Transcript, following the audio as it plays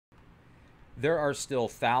There are still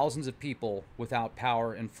thousands of people without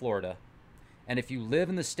power in Florida. And if you live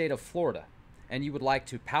in the state of Florida and you would like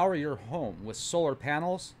to power your home with solar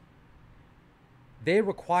panels, they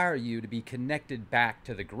require you to be connected back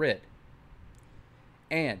to the grid.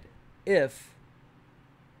 And if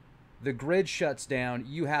the grid shuts down,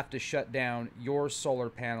 you have to shut down your solar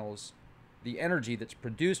panels, the energy that's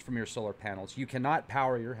produced from your solar panels. You cannot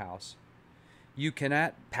power your house. You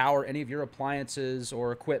cannot power any of your appliances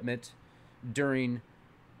or equipment during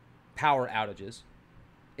power outages.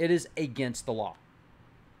 It is against the law.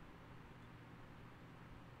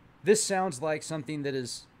 This sounds like something that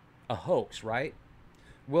is a hoax, right?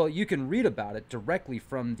 Well, you can read about it directly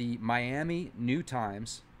from the Miami New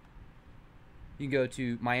Times. You can go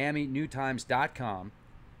to miaminewtimes.com,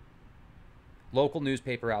 local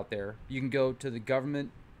newspaper out there. You can go to the government,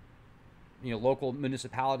 local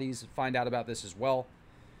municipalities, and find out about this as well.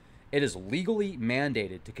 It is legally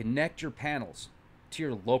mandated to connect your panels to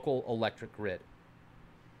your local electric grid.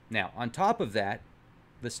 Now, on top of that,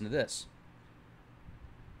 listen to this.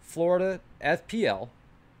 Florida FPL,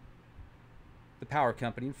 the power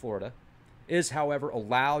company in Florida, is, however,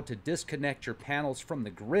 allowed to disconnect your panels from the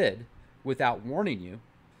grid without warning you.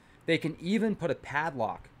 They can even put a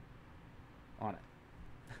padlock on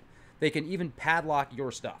it. They can even padlock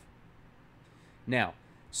your stuff. Now,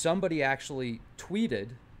 somebody actually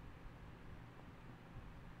tweeted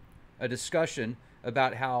a discussion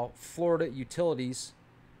about how Florida utilities,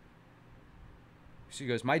 she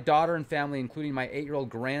goes, my daughter and family, including my 8-year-old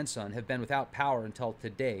grandson, have been without power until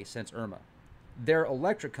today since Irma. Their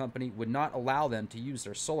electric company would not allow them to use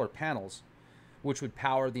their solar panels, which would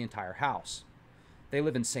power the entire house. They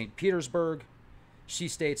live in St. Petersburg. She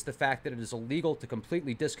states the fact that it is illegal to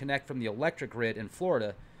completely disconnect from the electric grid in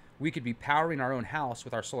Florida. We could be powering our own house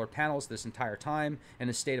with our solar panels this entire time in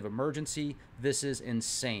a state of emergency. This is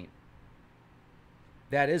insane.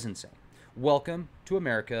 That is insane. Welcome to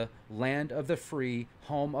America, land of the free,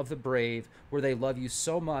 home of the brave, where they love you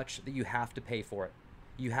so much that you have to pay for it.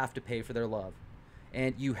 You have to pay for their love.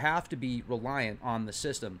 And you have to be reliant on the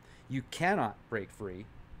system. You cannot break free,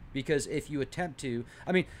 because if you attempt to,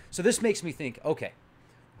 so this makes me think, okay,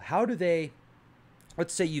 how do they,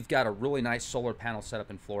 let's say you've got a really nice solar panel set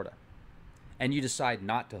up in Florida and you decide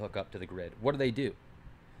not to hook up to the grid. What do?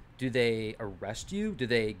 Do they arrest you? Do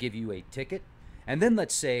they give you a ticket? And then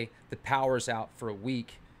let's say the power's out for a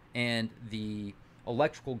week and the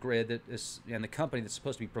electrical grid that is, and the company that's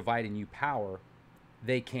supposed to be providing you power,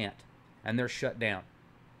 they can't, and they're shut down.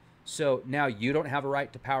 So now you don't have a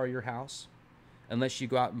right to power your house unless you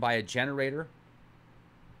go out and buy a generator.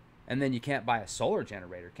 And then you can't buy a solar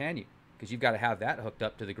generator, can you? Because you've got to have that hooked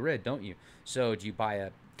up to the grid, don't you? So do you buy a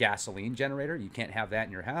gasoline generator? You can't have that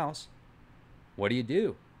in your house. What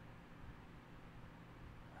do?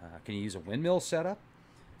 Can you use a windmill setup?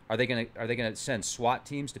 Are they gonna send SWAT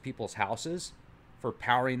teams to people's houses for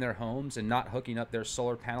powering their homes and not hooking up their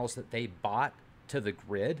solar panels that they bought to the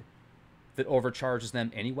grid that overcharges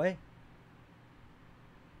them anyway?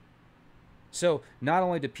 So not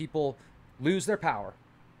only do people lose their power,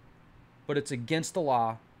 but it's against the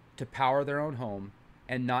law to power their own home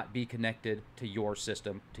and not be connected to your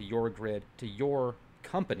system, to your grid, to your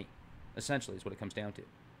company, essentially is what it comes down to.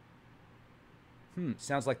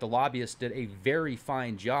 Sounds like the lobbyists did a very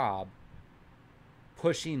fine job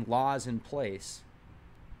pushing laws in place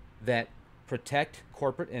that protect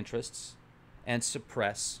corporate interests and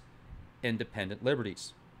suppress independent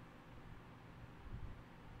liberties.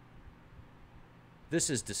 This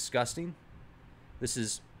is disgusting. This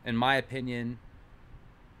is, in my opinion,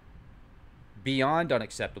 beyond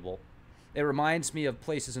unacceptable. It reminds me of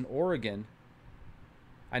places in Oregon.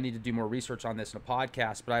 I need to do more research on this in a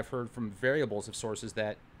podcast, but I've heard from variables of sources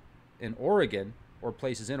that in Oregon, or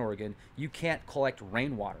places in Oregon, you can't collect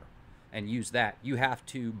rainwater and use that. You have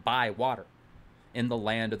to buy water in the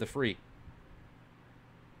land of the free.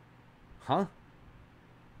 Huh?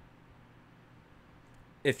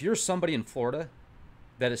 If you're somebody in Florida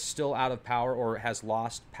that is still out of power or has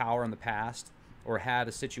lost power in the past or had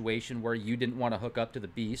a situation where you didn't want to hook up to the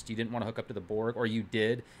beast, you didn't want to hook up to the Borg, or you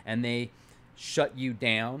did, and they shut you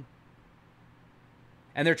down,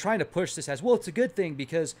 and they're trying to push this as, well, it's a good thing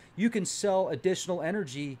because you can sell additional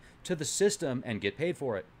energy to the system and get paid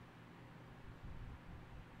for it.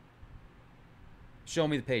 Show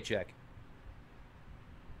me the paycheck.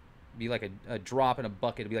 It'd be like a drop in a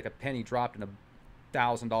bucket. It'd be like a penny dropped in a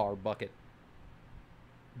 $1,000 bucket.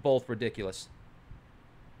 Both ridiculous.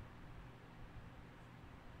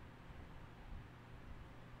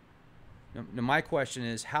 Now, my question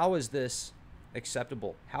is, how is this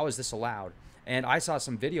acceptable? How is this allowed? And I saw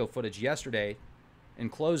some video footage yesterday in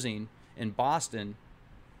closing in Boston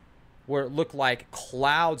where it looked like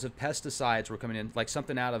clouds of pesticides were coming in, like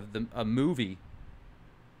something out of a movie.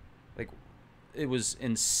 Like, it was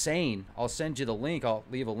insane. I'll send you the link. I'll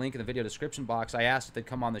leave a link in the video description box. I asked if they'd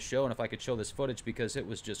come on the show and if I could show this footage because it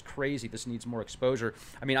was just crazy. This needs more exposure.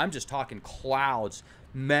 I mean, I'm just talking clouds,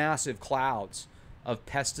 massive clouds of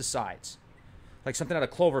pesticides. Like something out of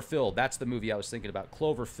Cloverfield. That's the movie I was thinking about,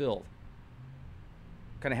 Cloverfield.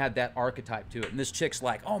 Kind of had that archetype to it. And this chick's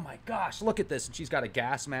like, oh my gosh, look at this. And she's got a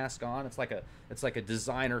gas mask on. It's like a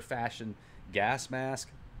designer fashion gas mask.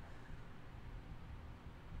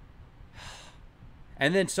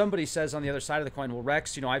 And then somebody says on the other side of the coin, well,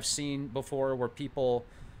 Rex, you know, I've seen before where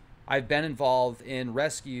I've been involved in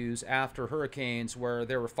rescues after hurricanes where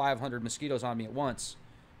there were 500 mosquitoes on me at once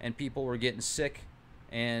and people were getting sick.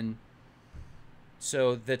 And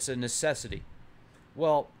so that's a necessity.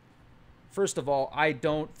 Well, first of all, I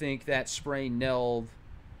don't think that spraying Neld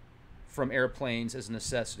from airplanes is a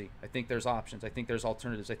necessity. I think there's options. I think there's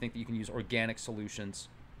alternatives. I think that you can use organic solutions.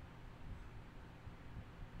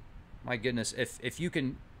 My goodness, if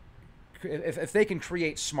they can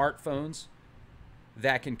create smartphones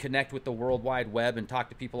that can connect with the World Wide Web and talk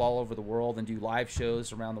to people all over the world and do live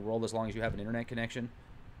shows around the world as long as you have an internet connection,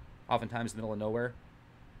 oftentimes in the middle of nowhere,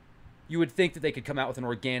 you would think that they could come out with an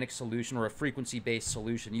organic solution or a frequency-based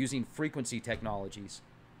solution using frequency technologies.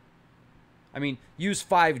 I mean, use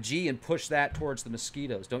 5G and push that towards the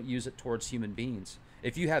mosquitoes. Don't use it towards human beings.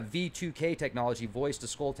 If you have V2K technology,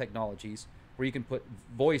 voice-to-skull technologies, where you can put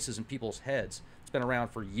voices in people's heads, it's been around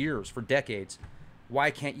for years, for decades.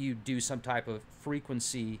 Why can't you do some type of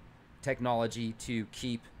frequency technology to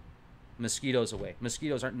keep mosquitoes away?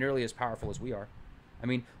 Mosquitoes aren't nearly as powerful as we are. I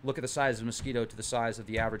mean, look at the size of a mosquito to the size of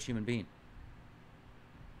the average human being.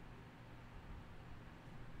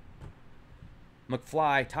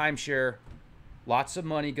 McFly, timeshare, lots of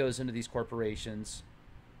money goes into these corporations.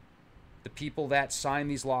 The people that sign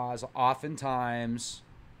these laws, oftentimes,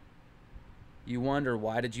 you wonder,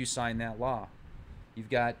 why did you sign that law?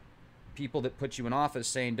 You've got people that put you in office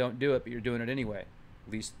saying don't do it, but you're doing it anyway.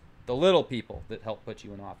 At least the little people that help put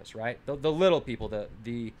you in office, right? The little people,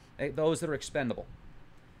 those that are expendable.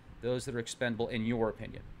 Those that are expendable in your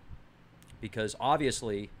opinion. Because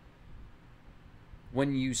obviously,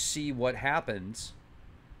 when you see what happens,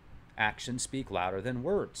 actions speak louder than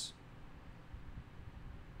words.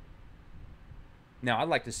 Now, I'd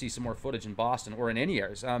like to see some more footage in Boston or in any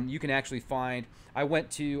areas. You can actually find, I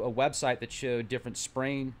went to a website that showed different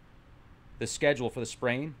spraying, the schedule for the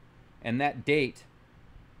spraying, and that date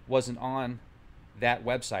wasn't on that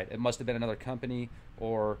website. It must have been another company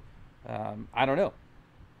or I don't know,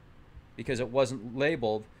 because it wasn't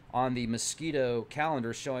labeled on the mosquito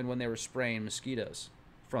calendar showing when they were spraying mosquitoes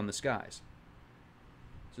from the skies.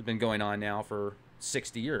 This has been going on now for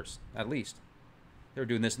 60 years, at least. They were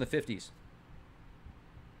doing this in the 50s.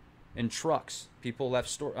 In trucks, people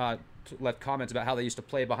left comments about how they used to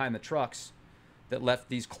play behind the trucks that left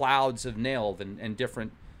these clouds of nailed and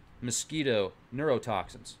different mosquito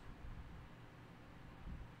neurotoxins.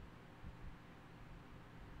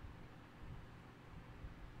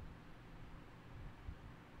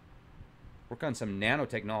 Work on some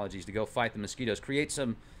nanotechnologies to go fight the mosquitoes. Create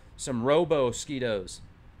some robo-mosquitoes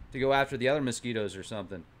to go after the other mosquitoes or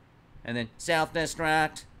something. And then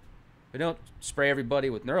self-destruct. But don't spray everybody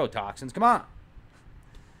with neurotoxins. Come on.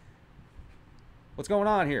 What's going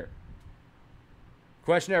on here?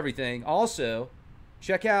 Question everything. Also,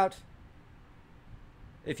 check out,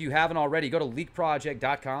 if you haven't already, go to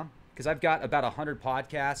leakproject.com, because I've got about 100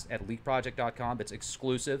 podcasts at leakproject.com that's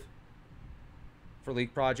exclusive for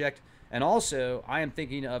Leak Project. And also, I am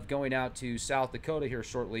thinking of going out to South Dakota here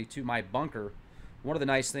shortly to my bunker. One of the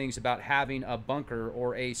nice things about having a bunker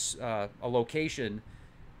or a location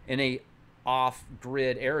in a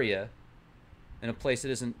off-grid area, in a place that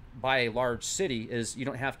isn't by a large city, is you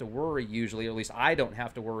don't have to worry usually, or at least I don't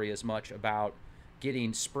have to worry as much about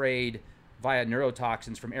getting sprayed via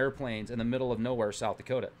neurotoxins from airplanes in the middle of nowhere, South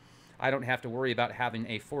Dakota. I don't have to worry about having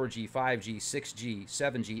a 4G, 5G, 6G,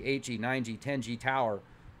 7G, 8G, 9G, 10G tower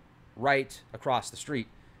right across the street.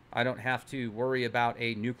 I don't have to worry about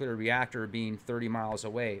a nuclear reactor being 30 miles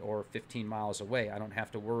away or 15 miles away. I don't have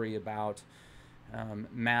to worry about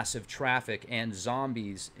massive traffic and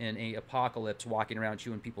zombies in an apocalypse walking around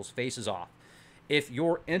chewing people's faces off. If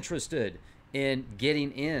you're interested in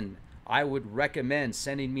getting in, I would recommend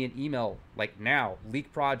sending me an email like now,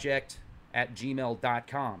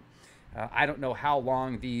 leakproject@gmail.com. I don't know how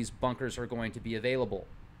long these bunkers are going to be available.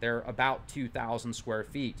 They're about 2,000 square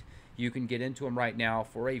feet. You can get into them right now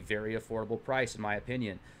for a very affordable price, in my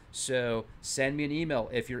opinion. So send me an email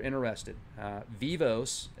if you're interested.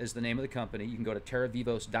 Vivos is the name of the company. You can go to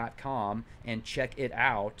terravivos.com and check it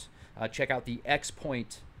out. Check out the X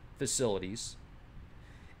Point facilities.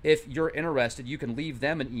 If you're interested, you can leave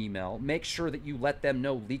them an email. Make sure that you let them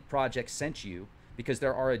know Leak Project sent you, because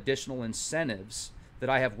there are additional incentives that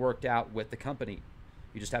I have worked out with the company.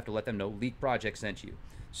 You just have to let them know Leak Project sent you.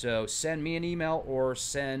 So send me an email or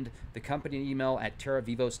send the company an email at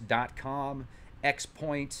terravivos.com,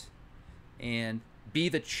 Xpoint, and be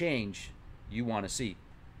the change you want to see.